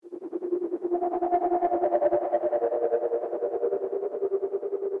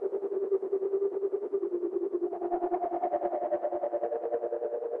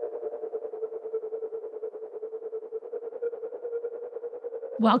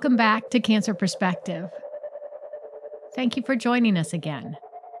Welcome back to Cancer Perspective. Thank you for joining us again.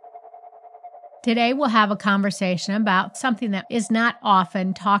 Today we'll have a conversation about something that is not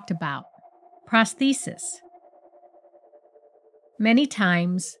often talked about, prosthesis. Many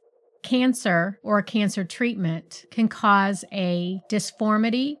times, cancer or cancer treatment can cause a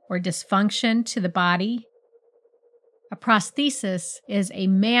disformity or dysfunction to the body. A prosthesis is a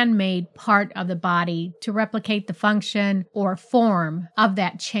man-made part of the body to replicate the function or form of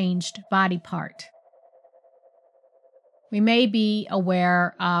that changed body part. We may be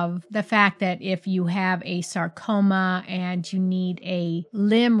aware of the fact that if you have a sarcoma and you need a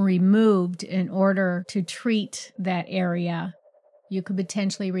limb removed in order to treat that area, you could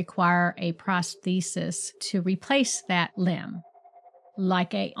potentially require a prosthesis to replace that limb,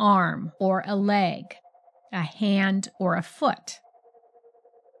 like an arm or a leg, a hand or a foot.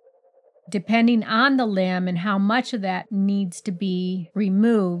 Depending on the limb and how much of that needs to be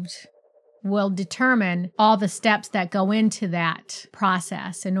removed will determine all the steps that go into that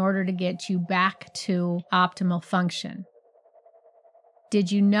process in order to get you back to optimal function.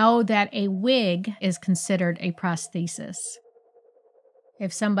 Did you know that a wig is considered a prosthesis?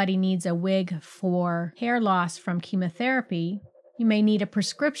 If somebody needs a wig for hair loss from chemotherapy, you may need a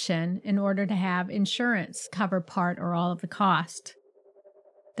prescription in order to have insurance cover part or all of the cost.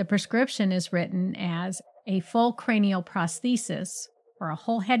 The prescription is written as a full cranial prosthesis or a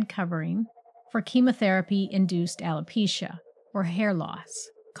whole head covering for chemotherapy-induced alopecia or hair loss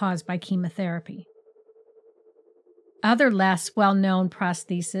caused by chemotherapy. Other less well-known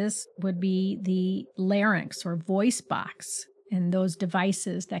prostheses would be the larynx or voice box, and those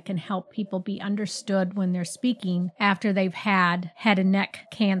devices that can help people be understood when they're speaking after they've had head and neck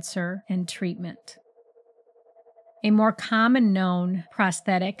cancer and treatment. A more common known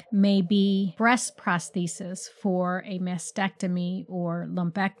prosthetic may be breast prosthesis for a mastectomy or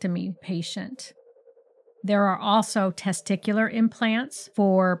lumpectomy patient. There are also testicular implants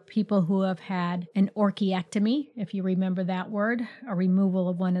for people who have had an orchiectomy, if you remember that word, a removal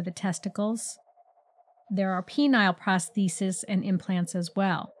of one of the testicles. There are penile prostheses and implants as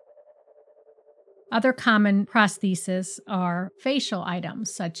well. Other common prostheses are facial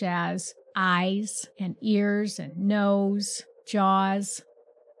items such as eyes and ears and nose, jaws.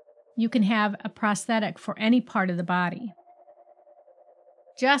 You can have a prosthetic for any part of the body.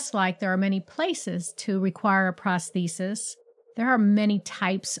 Just like there are many places to require a prosthesis, there are many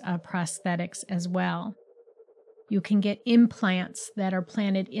types of prosthetics as well. You can get implants that are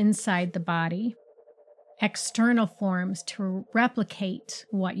planted inside the body, external forms to replicate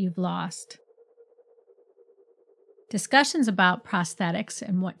what you've lost. Discussions about prosthetics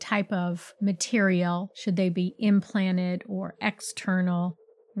and what type of material should they be implanted or external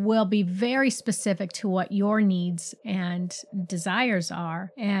will be very specific to what your needs and desires are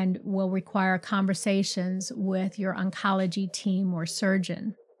and will require conversations with your oncology team or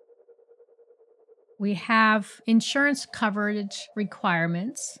surgeon. We have insurance coverage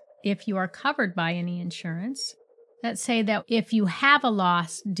requirements, if you are covered by any insurance, that say that if you have a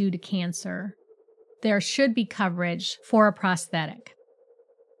loss due to cancer, there should be coverage for a prosthetic.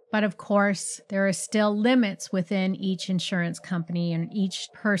 But of course, there are still limits within each insurance company and each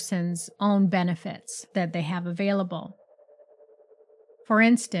person's own benefits that they have available. For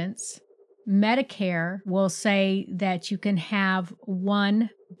instance, Medicare will say that you can have one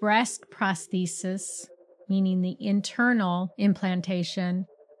breast prosthesis, meaning the internal implantation,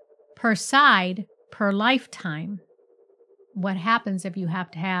 per side per lifetime. What happens if you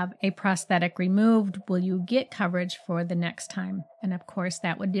have to have a prosthetic removed? Will you get coverage for the next time? And of course,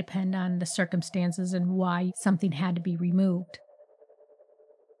 that would depend on the circumstances and why something had to be removed.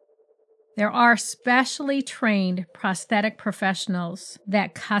 There are specially trained prosthetic professionals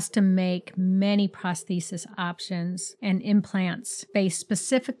that custom make many prosthesis options and implants based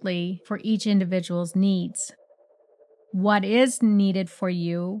specifically for each individual's needs. What is needed for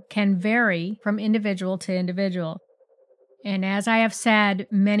you can vary from individual to individual. And as I have said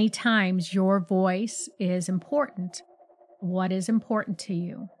many times, your voice is important. What is important to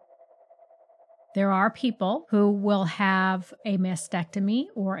you? There are people who will have a mastectomy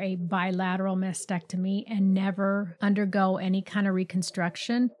or a bilateral mastectomy and never undergo any kind of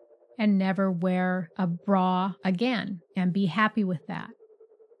reconstruction and never wear a bra again and be happy with that.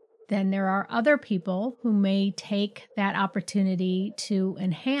 Then there are other people who may take that opportunity to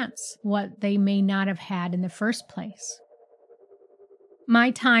enhance what they may not have had in the first place.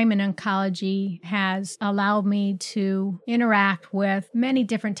 My time in oncology has allowed me to interact with many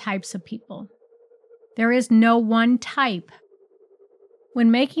different types of people. There is no one type. When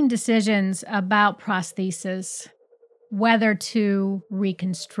making decisions about prosthesis, whether to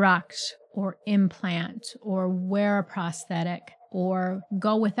reconstruct or implant or wear a prosthetic or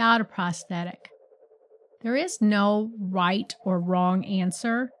go without a prosthetic. There is no right or wrong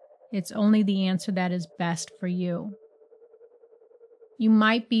answer. It's only the answer that is best for you. You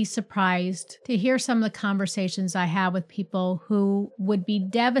might be surprised to hear some of the conversations I have with people who would be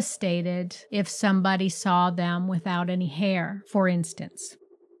devastated if somebody saw them without any hair, for instance.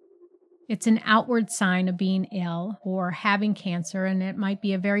 It's an outward sign of being ill or having cancer, and it might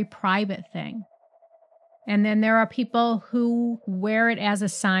be a very private thing. And then there are people who wear it as a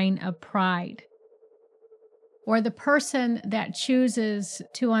sign of pride. Or the person that chooses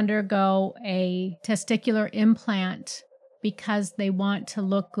to undergo a testicular implant because they want to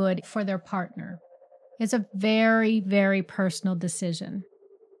look good for their partner. It's a very, very personal decision.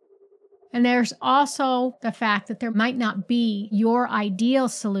 And there's also the fact that there might not be your ideal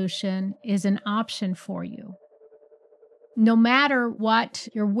solution is an option for you. No matter what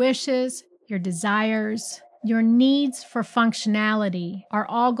your wishes, your desires, your needs for functionality are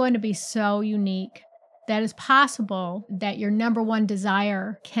all going to be so unique that it's possible that your number one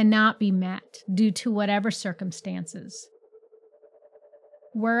desire cannot be met due to whatever circumstances.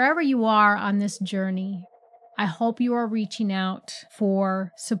 Wherever you are on this journey, I hope you are reaching out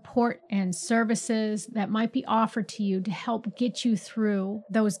for support and services that might be offered to you to help get you through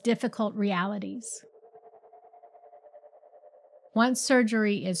those difficult realities. Once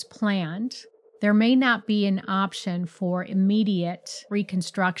surgery is planned, there may not be an option for immediate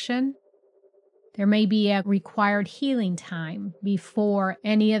reconstruction. There may be a required healing time before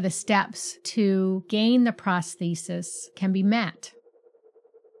any of the steps to gain the prosthesis can be met.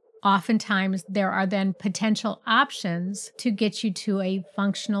 Oftentimes, there are then potential options to get you to a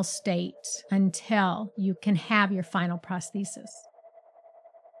functional state until you can have your final prosthesis.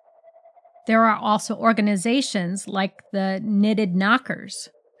 There are also organizations like the Knitted Knockers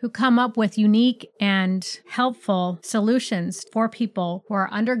who come up with unique and helpful solutions for people who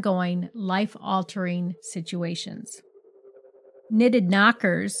are undergoing life-altering situations. Knitted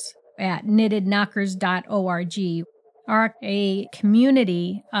Knockers at knittedknockers.org are a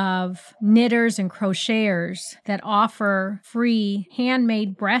community of knitters and crocheters that offer free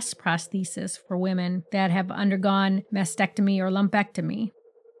handmade breast prosthesis for women that have undergone mastectomy or lumpectomy.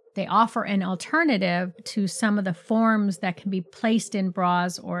 They offer an alternative to some of the forms that can be placed in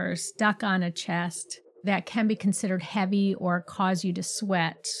bras or stuck on a chest that can be considered heavy or cause you to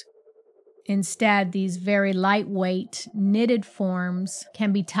sweat. Instead, these very lightweight knitted forms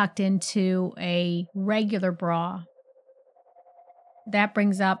can be tucked into a regular bra. That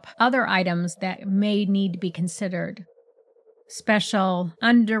brings up other items that may need to be considered. Special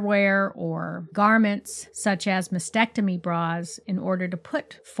underwear or garments such as mastectomy bras in order to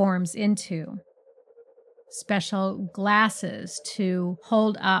put forms into. Special glasses to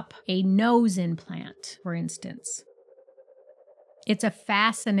hold up a nose implant, for instance. It's a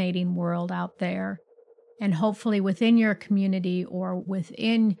fascinating world out there. And hopefully within your community or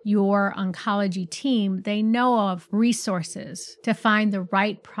within your oncology team, they know of resources to find the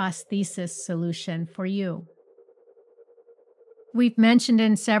right prosthesis solution for you. We've mentioned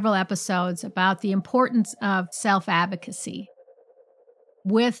in several episodes about the importance of self-advocacy.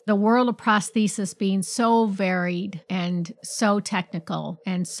 With the world of prosthesis being so varied and so technical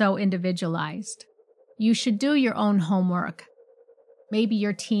and so individualized, you should do your own homework. Maybe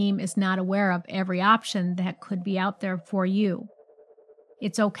your team is not aware of every option that could be out there for you.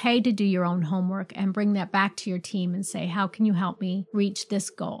 It's okay to do your own homework and bring that back to your team and say, how can you help me reach this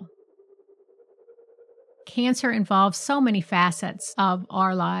goal? Cancer involves so many facets of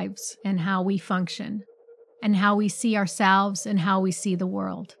our lives and how we function and how we see ourselves and how we see the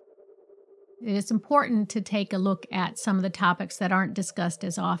world. It is important to take a look at some of the topics that aren't discussed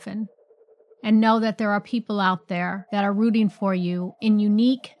as often. And know that there are people out there that are rooting for you in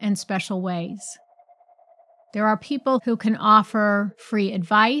unique and special ways. There are people who can offer free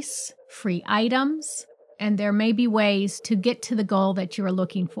advice, free items, and there may be ways to get to the goal that you are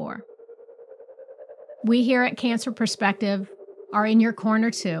looking for. We here at Cancer Perspective are in your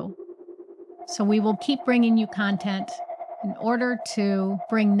corner too. So we will keep bringing you content in order to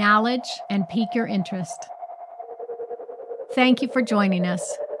bring knowledge and pique your interest. Thank you for joining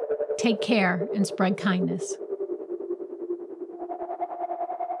us. Take care and spread kindness.